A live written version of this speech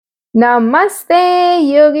Namaste,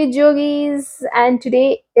 Yogi Yogis, and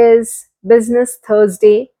today is Business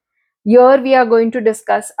Thursday. Here we are going to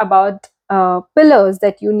discuss about pillars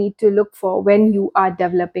that you need to look for when you are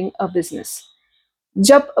developing a business.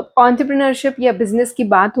 जब entrepreneurship या business की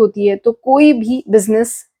बात होती है तो कोई भी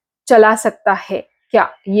business चला सकता है क्या?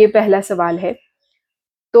 ये पहला सवाल है।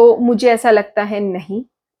 तो मुझे ऐसा लगता है नहीं,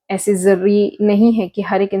 ऐसे ज़रूरी नहीं है कि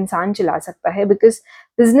हर एक इंसान चला सकता है बिकॉज़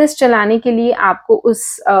बिज़नेस चलाने के लिए आपको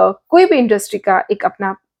कोई भी इंडस्ट्री का एक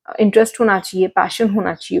अपना इंटरेस्ट होना चाहिए, पैशन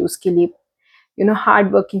होना चाहिए उसके लिए,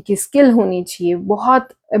 हार्ड वर्किंग की स्किल होनी चाहिए। बहुत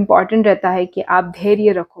इम्पोर्टेंट रहता है कि आप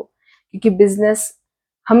धैर्य रखो क्योंकि बिज़नेस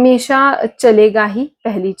हमेशा चलेगा ही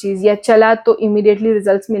पहली चीज़ या चला तो इमीडिएटली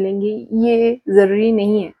रिज़ल्ट्स मिलेंगे, ये ज़रूरी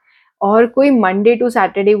नहीं है। और कोई मंडे टू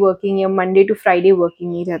सैटरडे वर्किंग या मंडे टू फ्राइडे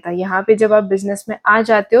वर्किंग नहीं रहता। यहाँ पे जब आप बिज़नेस में आ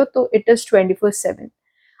जाते हो तो इट इज़ 24/7।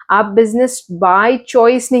 आप बिज़नेस बाय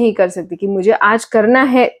चॉइस नहीं कर सकते कि मुझे आज करना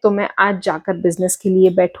है तो मैं आज जाकर बिज़नेस के लिए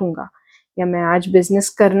बैठूँगा या मैं आज बिज़नेस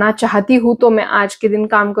करना चाहती हूँ तो मैं आज के दिन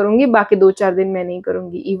काम करूँगी, बाकी 2-4 दिन मैं नहीं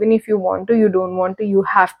करूँगी। Even if you want to, you don't want to, you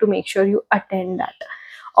have to make sure you attend that.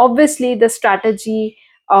 Obviously the strategy,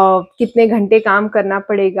 कितने घंटे काम करना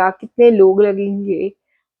पड़ेगा, कितने लोग लगेंगे,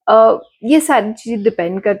 ये सारी चीज़ें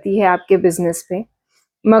डिपेंड करती है आपके बिजनेस पे।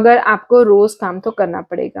 मगर आपको रोज काम तो करना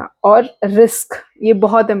पड़ेगा। और रिस्क, ये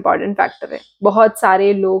बहुत इंपॉर्टेंट फैक्टर है। बहुत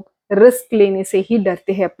सारे लोग रिस्क लेने से ही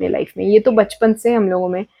डरते हैं अपने लाइफ में। ये तो बचपन से हम लोगों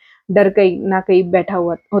में डर कहीं ना कहीं बैठा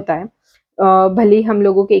हुआ होता है। भले ही हम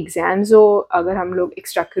लोगों के एग्जाम्स हो, अगर हम लोग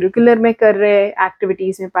एक्स्ट्रा करिकुलर में कर रहे हैं,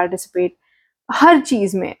 एक्टिविटीज में पार्टिसिपेट, हर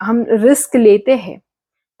चीज में हम रिस्क लेते हैं,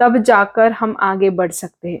 तब जाकर हम आगे बढ़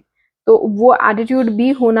सकते हैं। तो वो एटीट्यूड भी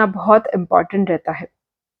होना बहुत इम्पोर्टेंट रहता है।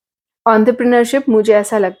 एंटरप्रेन्योरशिप, मुझे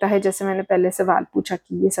ऐसा लगता है, जैसे मैंने पहले सवाल पूछा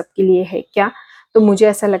कि ये सबके लिए है क्या, तो मुझे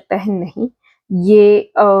ऐसा लगता है नहीं,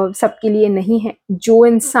 ये सबके लिए नहीं है। जो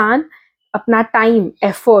इंसान अपना टाइम,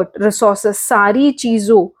 एफर्ट, रिसोर्सेस, सारी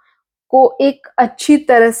चीज़ों को एक अच्छी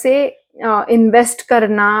तरह से इन्वेस्ट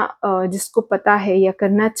करना, जिसको पता है या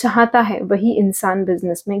करना चाहता है, वही इंसान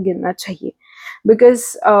बिजनेस में गिरना चाहिए। बिकॉज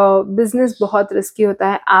बिजनेस बहुत रिस्की होता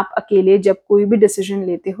है। आप अकेले जब कोई भी डिसीजन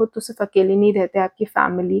लेते हो तो सिर्फ अकेले नहीं रहते, आपकी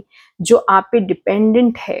फैमिली जो आप पे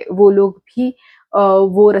डिपेंडेंट है वो लोग भी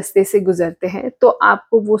वो रास्ते से गुजरते हैं। तो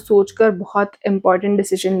आपको वो सोचकर बहुत इम्पोर्टेंट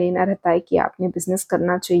डिसीजन लेना रहता है कि आपने बिजनेस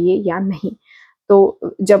करना चाहिए या नहीं। तो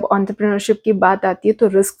जब एंटरप्रेन्योरशिप की बात आती है तो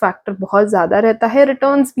रिस्क फैक्टर बहुत ज़्यादा रहता है।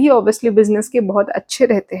 रिटर्न्स भी ऑब्वियसली बिजनेस के बहुत अच्छे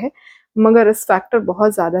रहते हैं, मगर रिस्क फैक्टर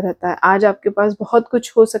बहुत ज़्यादा रहता है। आज आपके पास बहुत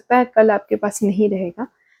कुछ हो सकता है, कल आपके पास नहीं रहेगा।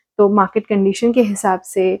 तो मार्केट कंडीशन के हिसाब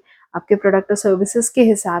से, आपके प्रोडक्ट और सर्विसेज के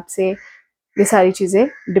हिसाब से ये सारी चीज़ें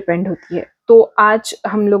डिपेंड होती है। तो आज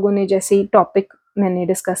हम लोगों ने, जैसे ही टॉपिक मैंने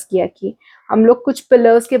डिस्कस किया कि हम लोग कुछ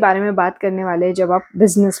पिलर्स के बारे में बात करने वाले हैं जब आप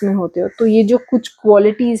बिजनेस में होते हो, तो ये जो कुछ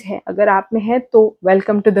क्वालिटीज़ है अगर आप में है तो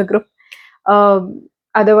welcome to the group.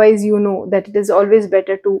 Otherwise, you know that it is always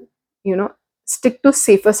better to, stick to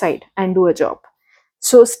safer side and do a job.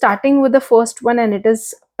 So starting with the first one, and it is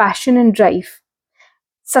passion and drive.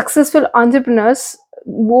 Successful entrepreneurs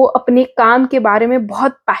वो अपने काम के बारे में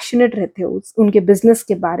बहुत passionate रहते हैं, उनके बिजनेस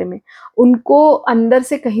के बारे में। उनको अंदर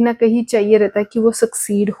से कहीं ना कहीं चाहिए रहता है कि वो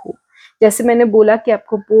सक्सीड हो। जैसे मैंने बोला कि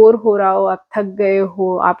आपको बोर हो रहा हो, आप थक गए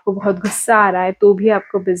हो, आपको बहुत गुस्सा आ रहा है, तो भी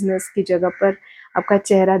आपको बिजनेस की जगह पर आपका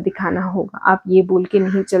चेहरा दिखाना होगा। आप ये बोल के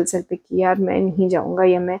नहीं चल सकते कि यार मैं नहीं जाऊंगा,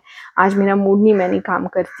 या मैं आज मेरा मूड नहीं, मैं नहीं काम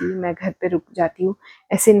करती, मैं घर पे रुक जाती हूँ।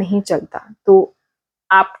 ऐसे नहीं चलता। तो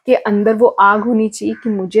आपके अंदर वो आग होनी चाहिए कि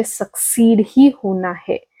मुझे सक्सीड ही होना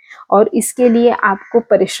है, और इसके लिए आपको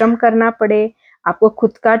परिश्रम करना पड़े। आपको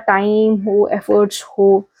खुद का टाइम हो, एफर्ट्स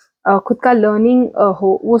हो, खुद का लर्निंग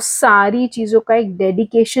हो, वो सारी चीज़ों का एक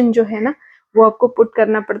डेडिकेशन जो है ना, वो आपको पुट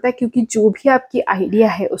करना पड़ता है। क्योंकि जो भी आपकी आइडिया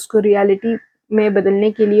है उसको रियलिटी में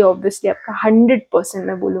बदलने के लिए ऑब्वियसली आपका 100%,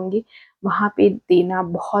 मैं बोलूँगी, वहाँ पे देना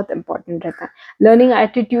बहुत इंपॉर्टेंट रहता है। लर्निंग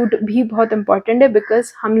एटीट्यूड भी बहुत इंपॉर्टेंट है,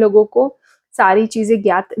 बिकॉज हम लोगों को सारी चीज़ें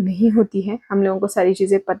ज्ञात नहीं होती हैं, हम लोगों को सारी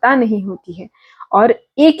चीज़ें पता नहीं होती है। और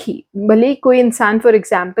एक ही, भले कोई इंसान फॉर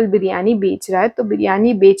एग्जांपल बिरयानी बेच रहा है, तो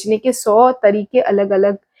बिरयानी बेचने के 100 तरीके अलग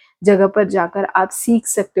अलग जगह पर जाकर आप सीख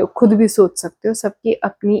सकते हो, खुद भी सोच सकते हो। सबकी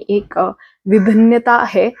अपनी एक विभिन्नता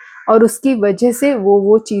है, और उसकी वजह से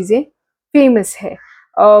वो चीज़ें फेमस है।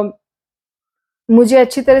 मुझे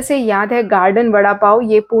अच्छी तरह से याद है गार्डन वड़ा पाव,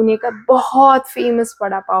 ये पुणे का बहुत फेमस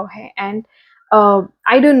वड़ा पाव है। And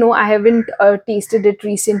I don't know, I haven't tasted it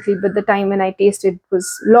recently, but the time when I tasted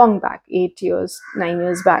was long back, 8 years, 9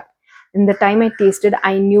 years back. In the time I tasted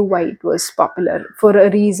I knew why it was popular for a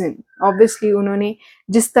reason. Obviously उन्होंने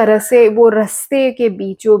जिस तरह से वो रास्ते के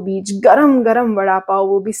बीचों बीच गरम गरम वड़ा पाव,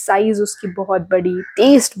 वो भी साइज उसकी बहुत बड़ी,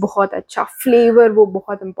 टेस्ट बहुत अच्छा, फ्लेवर वो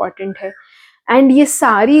बहुत इंपॉर्टेंट है. एंड ये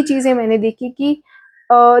सारी चीजें मैंने देखी कि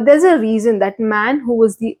there's a reason that man who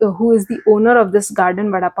is the owner of this garden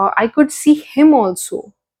vada pav, I could see him also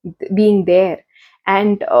being there.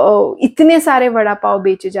 And इतने सारे वड़ा पाव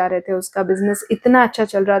बेचे जा रहे थे, उसका बिजनेस इतना अच्छा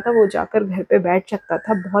चल रहा था, वो जाकर घर पे बैठ सकता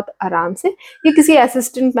था बहुत आराम से, या किसी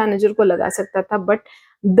असिस्टेंट मैनेजर को लगा सकता था, but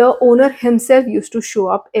the owner himself used to show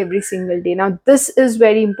up every single day. Now this is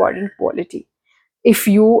very important quality. If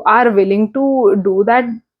you are willing to do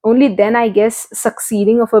that, only then I guess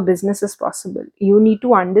succeeding of a business is possible. You need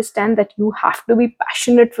to understand that you have to be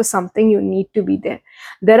passionate for something. You need to be there.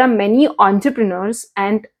 There are many entrepreneurs,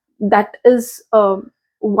 and that is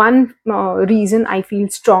one reason I feel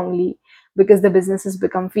strongly because the business has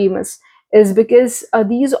become famous, is because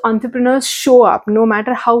these entrepreneurs show up no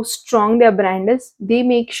matter how strong their brand is. They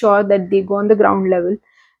make sure that they go on the ground level,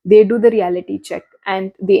 they do the reality check,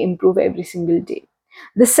 and they improve every single day.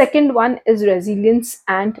 The second one is resilience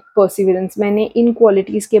and perseverance. मैंने इन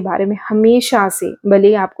qualities के बारे में हमेशा से, भले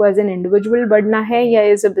ही आपको as an individual बढ़ना है या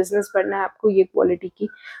एज अ बिजनेस बढ़ना है, आपको ये क्वालिटी की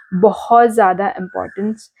बहुत ज़्यादा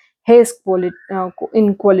इम्पोर्टेंस है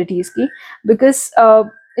इन क्वालिटीज़ की. बिकॉज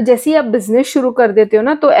जैसे ही आप बिजनेस शुरू कर देते हो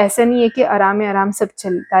ना, तो ऐसा नहीं है कि आराम आराम सब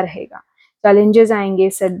चलता रहेगा. चैलेंजेस आएंगे,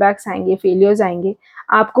 सेटबैक्स आएंगे, फेलियर्स आएंगे,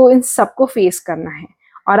 आपको इन सबको फेस करना है.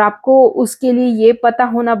 और आपको उसके लिए ये पता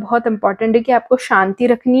होना बहुत इंपॉर्टेंट है कि आपको शांति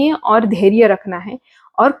रखनी है और धैर्य रखना है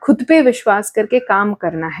और खुद पे विश्वास करके काम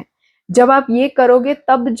करना है. जब आप ये करोगे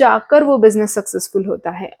तब जाकर वो बिजनेस सक्सेसफुल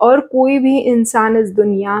होता है. और कोई भी इंसान इस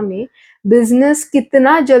दुनिया में बिजनेस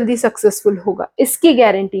कितना जल्दी सक्सेसफुल होगा इसकी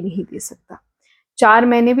गारंटी नहीं दे सकता. 4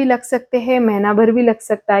 महीने भी लग सकते हैं, महीना भर भी लग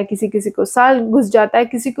सकता है, किसी किसी को साल घुस जाता है,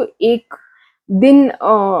 किसी को एक दिन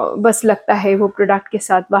बस लगता है वो प्रोडक्ट के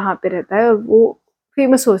साथ वहां पे रहता है और वो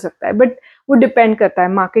फेमस हो सकता है. बट वो डिपेंड करता है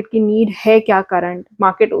मार्केट की नीड है क्या, करंट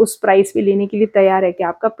मार्केट उस प्राइस पे लेने के लिए तैयार है कि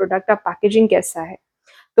आपका प्रोडक्ट का पैकेजिंग कैसा है.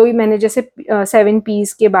 तो ये मैंने जैसे 7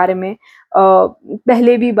 Ps के बारे में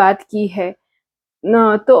पहले भी बात की है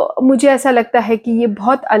न, तो मुझे ऐसा लगता है कि ये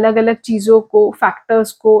बहुत अलग अलग चीज़ों को,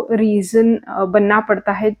 फैक्टर्स को रीज़न बनना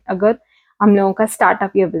पड़ता है अगर हम लोगों का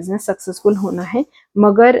स्टार्टअप या बिजनेस सक्सेसफुल होना है.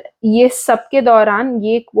 मगर ये सब के दौरान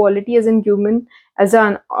ये quality as an human, as a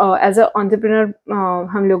entrepreneur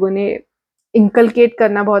हम लोगों ने इंकलकेट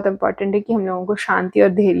करना बहुत इंपॉर्टेंट है कि हम लोगों को शांति और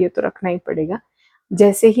धैर्य तो रखना ही पड़ेगा.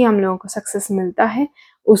 जैसे ही हम लोगों को सक्सेस मिलता है,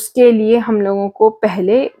 उसके लिए हम लोगों को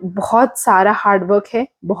पहले बहुत सारा हार्डवर्क है,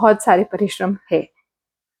 बहुत सारे परिश्रम है.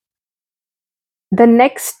 The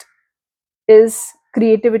next is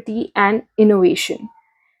creativity and innovation.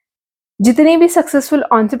 जितने भी सक्सेसफुल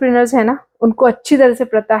एंटरप्रेन्योर्स हैं ना, उनको अच्छी तरह से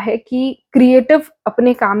पता है कि क्रिएटिव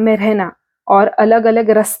अपने काम में रहना और अलग अलग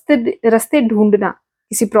रास्ते ढूंढना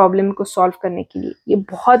किसी प्रॉब्लम को सॉल्व करने के लिए, ये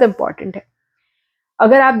बहुत इंपॉर्टेंट है.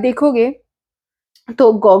 अगर आप देखोगे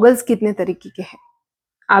तो गॉगल्स कितने तरीके के हैं,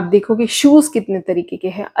 आप देखोगे शूज कितने तरीके के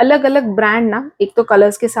हैं, अलग अलग ब्रांड ना, एक तो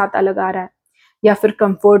कलर्स के साथ अलग आ रहा है या फिर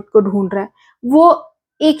कंफर्ट को ढूंढ रहा है. वो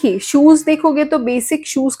एक ही शूज देखोगे तो बेसिक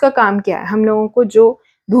शूज का काम क्या है, हम लोगों को जो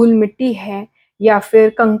धूल मिट्टी है या फिर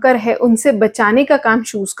कंकर है उनसे बचाने का काम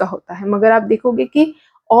शूज का होता है. मगर आप देखोगे कि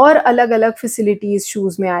और अलग अलग फैसिलिटीज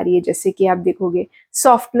शूज में आ रही है. जैसे कि आप देखोगे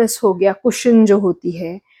सॉफ्टनेस हो गया, कुशन जो होती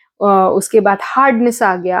है, उसके बाद हार्डनेस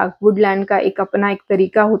आ गया. वुडलैंड का एक अपना एक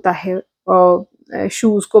तरीका होता है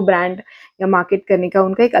शूज को ब्रांड या मार्केट करने का,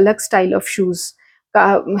 उनका एक अलग स्टाइल ऑफ शूज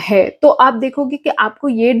का है. तो आप देखोगे कि आपको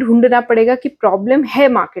ये ढूंढना पड़ेगा कि प्रॉब्लम है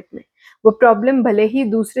मार्केट में, वो प्रॉब्लम भले ही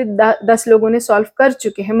दूसरे 10 लोगों ने सॉल्व कर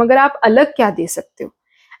चुके हैं, मगर आप अलग क्या दे सकते हो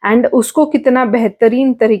एंड उसको कितना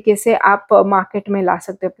बेहतरीन तरीके से आप मार्केट में ला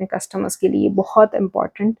सकते हो अपने कस्टमर्स के लिए, बहुत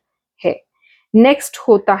इंपॉर्टेंट है. नेक्स्ट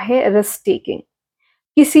होता है रिस्क टेकिंग.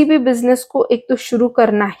 किसी भी बिजनेस को एक तो शुरू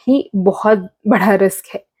करना ही बहुत बड़ा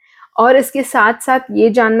रिस्क है, और इसके साथ साथ ये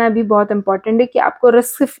जानना भी बहुत इंपॉर्टेंट है कि आपको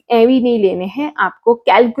रिस्क सिर्फ एवी नहीं लेने हैं, आपको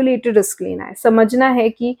कैलकुलेटेड रिस्क लेना है. समझना है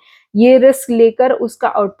कि ये रिस्क लेकर उसका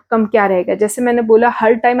आउटकम क्या रहेगा. जैसे मैंने बोला,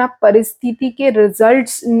 हर टाइम आप परिस्थिति के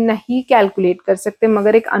रिजल्ट्स नहीं कैलकुलेट कर सकते,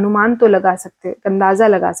 मगर एक अनुमान तो लगा सकते हो, अंदाजा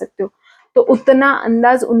लगा सकते हो. तो उतना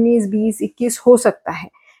अंदाज 19, 20, 21 हो सकता है.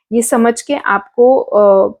 ये समझ के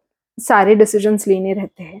आपको सारे डिसीजंस लेने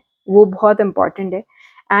रहते हैं, वो बहुत इंपॉर्टेंट है.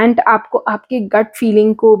 एंड आपको आपकी गट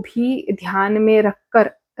फीलिंग को भी ध्यान में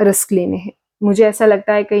रखकर रिस्क लेने हैं. मुझे ऐसा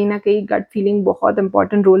लगता है कहीं ना कहीं गट फीलिंग बहुत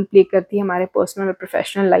इंपॉर्टेंट रोल प्ले करती है हमारे पर्सनल और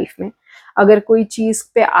प्रोफेशनल लाइफ में. अगर कोई चीज़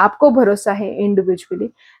पे आपको भरोसा है इंडिविजुअली,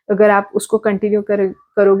 अगर आप उसको कंटिन्यू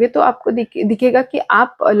करोगे तो आपको दिखेगा कि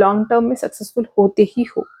आप लॉन्ग टर्म में सक्सेसफुल होते ही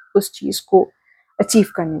हो उस चीज़ को अचीव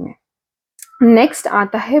करने में। नेक्स्ट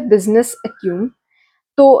आता है बिजनेस एक्यूम।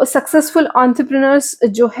 तो सक्सेसफुल एंटरप्रेन्योर्स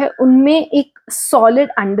जो है उनमें एक सॉलिड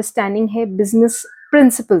अंडरस्टैंडिंग है बिजनेस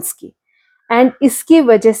प्रिंसिपल्स की, एंड इसकी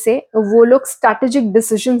वजह से वो लोग स्ट्रैटेजिक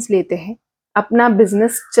डिसीजंस लेते हैं अपना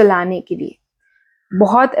बिजनेस चलाने के लिए।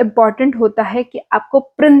 बहुत इंपॉर्टेंट होता है कि आपको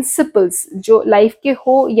प्रिंसिपल्स जो लाइफ के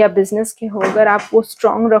हो या बिजनेस के हो, अगर आप वो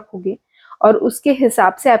स्ट्रांग रखोगे और उसके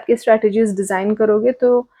हिसाब से आपके स्ट्रैटेजीज डिजाइन करोगे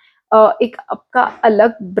तो एक आपका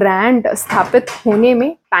अलग ब्रांड स्थापित होने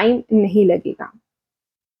में टाइम नहीं लगेगा।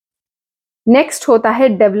 नेक्स्ट होता है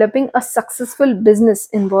developing a successful business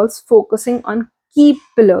involves focusing on key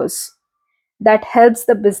pillars that helps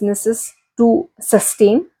the businesses to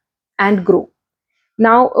sustain and grow.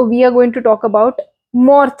 Now we are going to talk about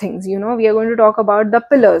more things, we are going to talk about the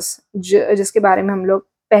pillars जिसके बारे में हम लोग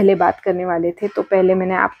पहले बात करने वाले थे। तो पहले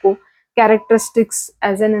मैंने आपको कैरेक्टरिस्टिक्स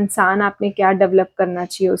एज एन इंसान आपने क्या डेवलप करना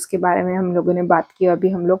चाहिए उसके बारे में हम लोगों ने बात की, अभी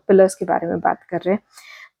हम लोग पिलर्स के बारे में बात कर रहे हैं।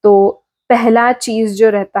 तो पहला चीज जो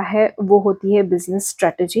रहता है वो होती है बिजनेस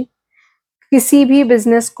स्ट्रेटजी। किसी भी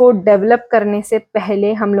बिजनेस को डेवलप करने से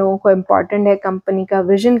पहले हम लोगों को इम्पॉर्टेंट है कंपनी का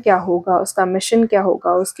विजन क्या होगा, उसका मिशन क्या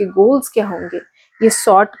होगा, उसके गोल्स क्या होंगे, ये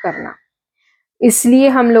सॉर्ट करना। इसलिए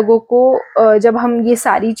हम लोगों को जब हम ये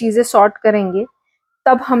सारी चीजें सॉर्ट करेंगे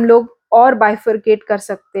तब हम लोग और बाइफरकेट कर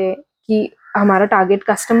सकते हैं कि हमारा टारगेट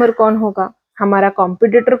कस्टमर कौन होगा, हमारा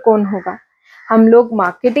कॉम्पिटिटर कौन होगा, हम लोग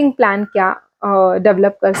मार्केटिंग प्लान क्या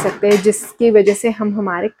डेवलप कर सकते हैं जिसकी वजह से हम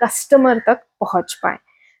हमारे कस्टमर तक पहुंच पाए।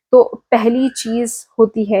 तो पहली चीज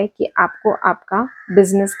होती है कि आपको आपका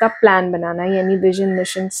बिजनेस का प्लान बनाना, यानी विजन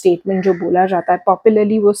मिशन स्टेटमेंट जो बोला जाता है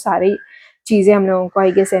पॉपुलरली, वो सारी चीजें हम लोगों को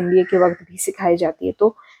आई गेस एमबीए के वक्त भी सिखाई जाती है।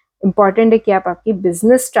 तो इंपॉर्टेंट है कि आप आपकी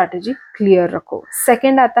बिजनेस स्ट्रैटेजी क्लियर रखो।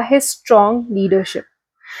 सेकंड आता है स्ट्रॉन्ग लीडरशिप।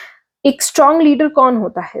 एक स्ट्रॉन्ग लीडर कौन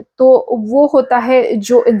होता है? तो वो होता है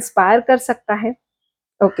जो इंस्पायर कर सकता है,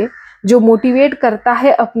 ओके, जो मोटिवेट करता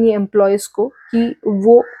है अपनी एम्प्लॉयज को कि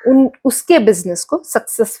वो उसके बिजनेस को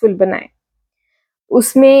सक्सेसफुल बनाए।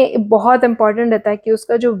 उसमें बहुत इंपॉर्टेंट रहता है कि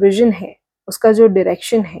उसका जो विजन है, उसका जो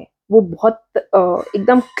डायरेक्शन है वो बहुत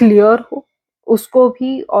एकदम क्लियर हो उसको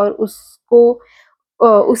भी, और उसको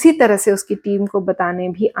उसी तरह से उसकी टीम को बताने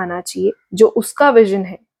भी आना चाहिए। जो उसका विजन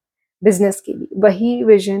है बिजनेस के लिए वही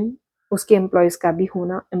विजन उसके एम्प्लॉयज का भी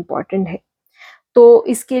होना इम्पॉर्टेंट है। तो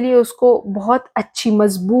इसके लिए उसको बहुत अच्छी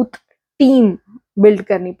मजबूत टीम बिल्ड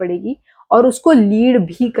करनी पड़ेगी और उसको लीड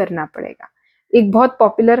भी करना पड़ेगा। एक बहुत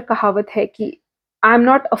पॉपुलर कहावत है कि I'm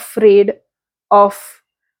not afraid of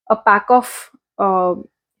a pack of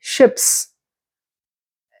ships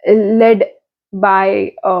led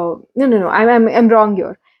by no, I'm wrong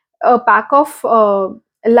here. A pack of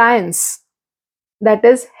lions that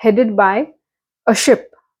is headed by a ship,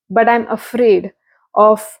 but I'm afraid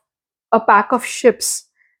of a pack of ships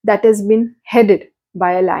that has been headed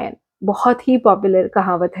by a lion. बहुत ही popular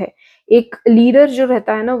कहावत है। एक leader जो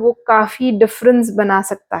रहता है ना वो काफी डिफरेंस बना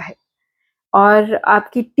सकता है, और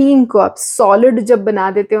आपकी टीम को आप सॉलिड जब बना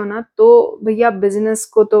देते हो ना तो भैया बिजनेस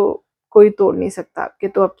को तो कोई तोड़ नहीं सकता आपके।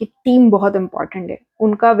 तो आपकी टीम बहुत इंपॉर्टेंट है,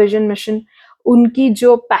 उनका विजन मिशन, उनकी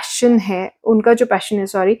जो पैशन है, उनका जो पैशन है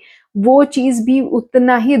सॉरी, वो चीज भी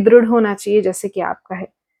उतना ही दृढ़ होना चाहिए जैसे कि आपका है।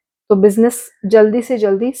 तो बिजनेस जल्दी से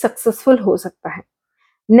जल्दी सक्सेसफुल हो सकता है।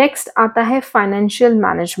 नेक्स्ट आता है फाइनेंशियल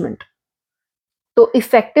मैनेजमेंट। तो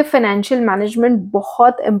इफेक्टिव फाइनेंशियल मैनेजमेंट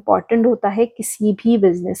बहुत इंपॉर्टेंट होता है किसी भी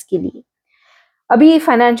बिजनेस के लिए। अभी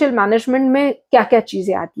फाइनेंशियल मैनेजमेंट में क्या क्या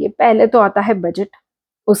चीजें आती है? पहले तो आता है बजट,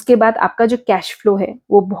 उसके बाद आपका जो कैश फ्लो है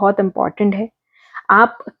वो बहुत इंपॉर्टेंट है।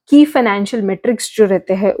 आप की फाइनेंशियल मेट्रिक्स जो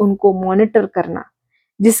रहते हैं उनको मॉनिटर करना,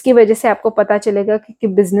 जिसकी वजह से आपको पता चलेगा कि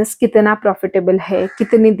बिजनेस कितना प्रॉफिटेबल है,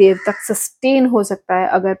 कितनी देर तक सस्टेन हो सकता है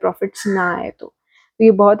अगर प्रॉफिट्स ना आए तो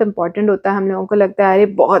ये बहुत इंपॉर्टेंट होता है। हम लोगों को लगता है अरे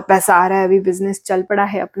बहुत पैसा आ रहा है, अभी बिजनेस चल पड़ा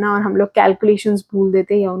है अपना, और हम लोग कैलकुलेशंस भूल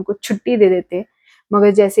देते हैं या उनको छुट्टी दे देते हैं।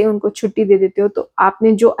 मगर जैसे ही उनको छुट्टी दे देते हो तो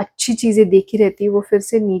आपने जो अच्छी चीजें देखी रहती है वो फिर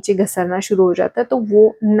से नीचे घसरना शुरू हो जाता है। तो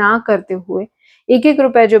वो ना करते हुए एक एक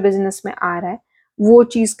रुपया जो बिजनेस में आ रहा है वो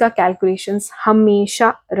चीज का कैलकुलेशंस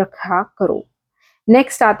हमेशा रखा करो।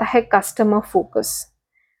 नेक्स्ट आता है कस्टमर फोकस।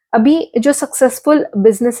 अभी जो सक्सेसफुल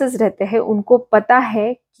बिजनेसेस रहते हैं उनको पता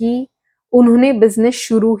है कि उन्होंने बिजनेस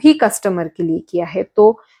शुरू ही कस्टमर के लिए किया है,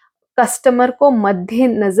 तो कस्टमर को मद्दे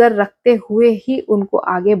नजर रखते हुए ही उनको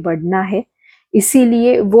आगे बढ़ना है।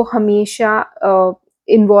 इसीलिए वो हमेशा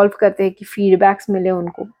इन्वॉल्व करते हैं कि फीडबैक्स मिले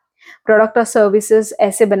उनको, प्रोडक्ट और सर्विसेज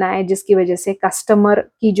ऐसे बनाए जिसकी वजह से कस्टमर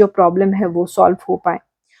की जो प्रॉब्लम है वो सॉल्व हो पाए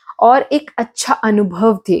और एक अच्छा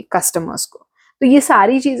अनुभव दे कस्टमर्स को। तो ये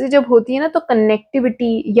सारी चीजें जब होती है ना, तो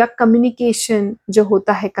कनेक्टिविटी या कम्युनिकेशन जो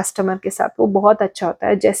होता है कस्टमर के साथ वो बहुत अच्छा होता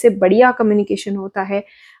है। जैसे बढ़िया कम्युनिकेशन होता है,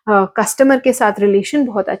 कस्टमर के साथ रिलेशन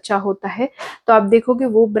बहुत अच्छा होता है, तो आप देखोगे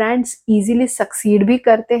वो ब्रांड्स इजीली सक्सीड भी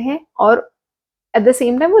करते हैं, और एट द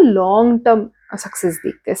सेम टाइम वो लॉन्ग टर्म सक्सेस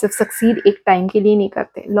देखते हैं। सिर्फ सक्सीड एक टाइम के लिए नहीं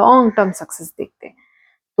करते, लॉन्ग टर्म सक्सेस देखते हैं।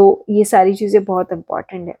 तो ये सारी चीजें बहुत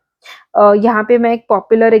इंपॉर्टेंट है। यहाँ पे मैं एक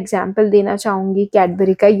पॉपुलर एग्जाम्पल देना चाहूंगी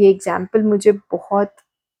कैडबरी का। ये एग्जाम्पल मुझे बहुत,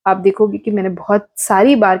 आप देखोगे कि मैंने बहुत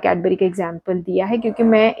सारी बार कैडबरी का एग्जाम्पल दिया है, क्योंकि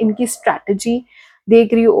मैं इनकी स्ट्रैटेजी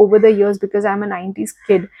देख रही हूँ over the years, because I'm a 90s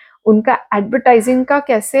किड। उनका एडवर्टाइजिंग का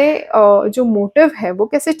कैसे जो मोटिव है वो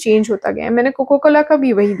कैसे चेंज होता गया है। मैंने कोको कोला का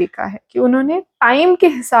भी वही देखा है कि उन्होंने टाइम के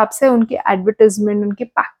हिसाब से उनके एडवर्टाइजमेंट, उनके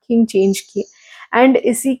पैकिंग चेंज किए, एंड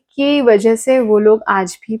इसी की वजह से वो लोग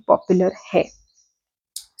आज भी पॉपुलर है।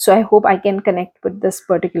 So I hope I can connect with this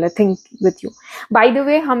particular thing with you. By the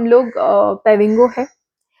way, हम लोग पेविंगो है,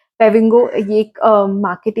 पेविंगो ये एक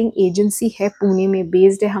मार्केटिंग एजेंसी है, पुणे में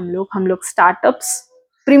बेस्ड है। हम लोग स्टार्टअप्स,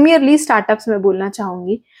 प्रीमियरली स्टार्टअप्स में बोलना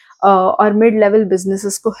चाहूंगी, और मिड लेवल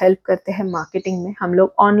बिजनेसेस को हेल्प करते हैं मार्केटिंग में। हम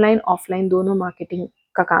लोग ऑनलाइन ऑफलाइन दोनों मार्केटिंग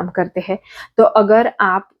का काम करते हैं। तो अगर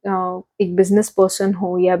आप एक बिजनेस पर्सन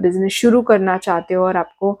हो या बिजनेस शुरू करना चाहते हो और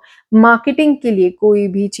आपको मार्केटिंग के लिए कोई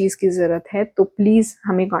भी चीज़ की ज़रूरत है, तो प्लीज़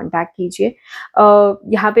हमें कांटेक्ट कीजिए।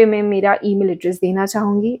 यहाँ पे मैं मेरा ईमेल एड्रेस देना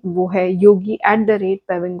चाहूँगी, वो है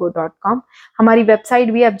yogi@pevingo.com। हमारी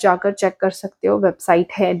वेबसाइट भी आप जाकर चेक कर सकते हो, वेबसाइट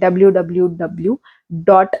है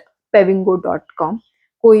www.pevingo.com।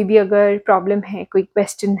 कोई भी अगर प्रॉब्लम है, कोई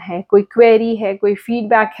क्वेश्चन है, कोई क्वेरी है, कोई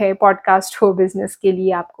फीडबैक है, पॉडकास्ट हो बिजनेस के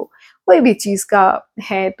लिए, आपको कोई भी चीज़ का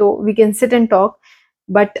है, तो we can sit and talk,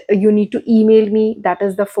 but you need to email me. That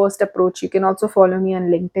is the first approach. You can also follow me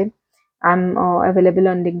on LinkedIn. I'm available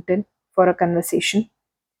on LinkedIn for a conversation.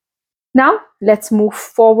 Now let's move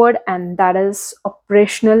forward, and that is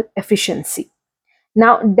operational efficiency.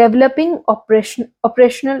 Now, developing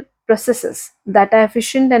operational processes that are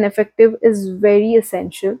efficient and effective is very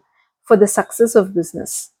essential for the success of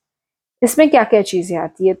business. इसमें क्या क्या चीजें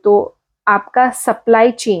आती है, तो आपका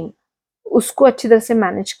supply chain, उसको अच्छी तरह से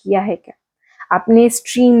मैनेज किया है क्या आपने,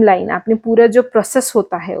 स्ट्रीमलाइन, आपने पूरा जो प्रोसेस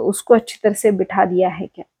होता है उसको अच्छी तरह से बिठा दिया है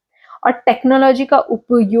क्या, और टेक्नोलॉजी का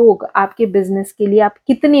उपयोग आपके बिजनेस के लिए आप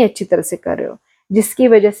कितनी अच्छी तरह से कर रहे हो, जिसकी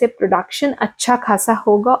वजह से प्रोडक्शन अच्छा खासा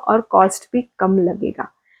होगा और कॉस्ट भी कम लगेगा।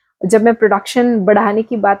 जब मैं प्रोडक्शन बढ़ाने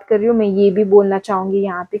की बात कर रही हूँ, मैं ये भी बोलना चाहूंगी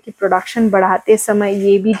यहाँ पे कि प्रोडक्शन बढ़ाते समय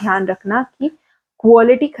ये भी ध्यान रखना कि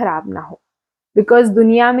क्वालिटी खराब ना हो, बिकॉज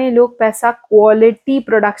दुनिया में लोग पैसा क्वालिटी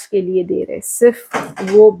प्रोडक्ट्स के लिए दे रहे हैं, सिर्फ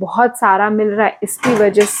वो बहुत सारा मिल रहा है इसकी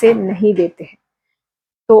वजह से नहीं देते हैं।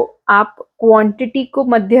 तो आप क्वांटिटी को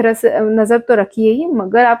मध्य नजर तो रखिए ही,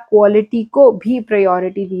 मगर आप क्वालिटी को भी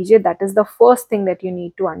प्रायोरिटी दीजिए। That is the first thing that you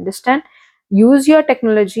need to understand. Use your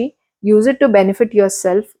technology, use it to benefit your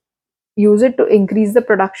use it to increase the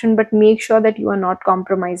production, but make sure that you are not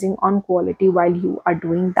compromising on quality while you are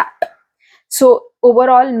doing that. So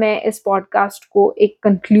overall, मैं इस podcast को एक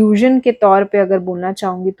conclusion के तौर पे अगर बोलना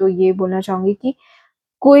चाहूंगी, तो ये बोलना चाहूंगी कि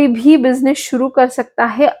कोई भी बिजनेस शुरू कर सकता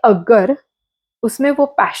है अगर उसमें वो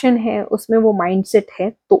पैशन है, उसमें वो माइंडसेट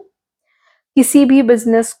है। तो किसी भी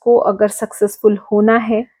बिजनेस को अगर सक्सेसफुल होना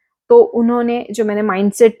है, तो उन्होंने जो मैंने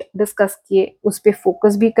माइंडसेट डिस्कस किए उस पर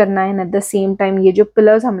फोकस भी करना है। एट द सेम टाइम ये जो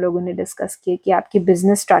पिलर्स हम लोगों ने डिस्कस किए कि आपकी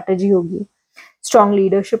बिजनेस स्ट्रैटेजी होगी, स्ट्रॉन्ग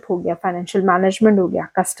लीडरशिप हो गया, फाइनेंशियल मैनेजमेंट हो गया,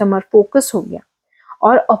 कस्टमर फोकस हो गया,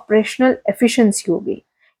 और ऑपरेशनल एफिशिएंसी हो गई।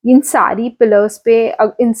 इन सारे पिलर्स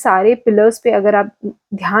पे अगर आप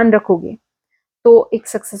ध्यान रखोगे, तो एक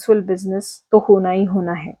सक्सेसफुल बिजनेस तो होना ही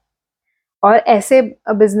होना है। और ऐसे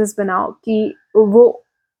बिजनेस बनाओ कि वो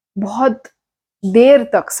बहुत देर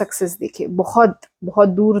तक सक्सेस दिखे, बहुत बहुत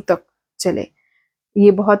दूर तक चले।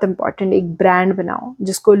 ये बहुत इंपॉर्टेंट। एक ब्रांड बनाओ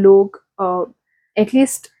जिसको लोग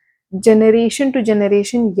एटलीस्ट जनरेशन टू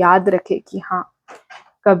जनरेशन याद रखे कि हाँ,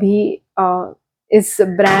 कभी इस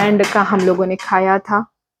ब्रांड का हम लोगों ने खाया था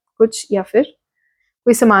कुछ, या फिर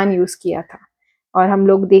कोई सामान यूज किया था। और हम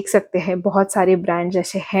लोग देख सकते हैं बहुत सारे ब्रांड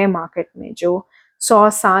जैसे हैं मार्केट में जो 100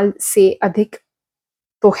 साल से अधिक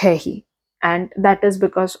तो है ही, and that is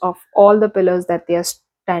because of all the pillars that they are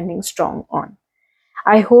standing strong on.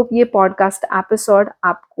 I hope ये पॉडकास्ट एपिसोड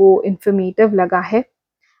आपको इंफॉर्मेटिव लगा है,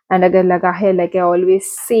 एंड अगर लगा है, like I always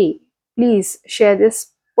say, please share this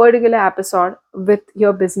particular episode with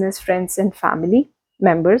your business friends and family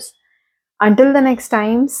members. Until the next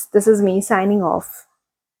times, this is me signing off.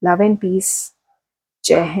 Love and peace.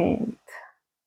 Jai Hind.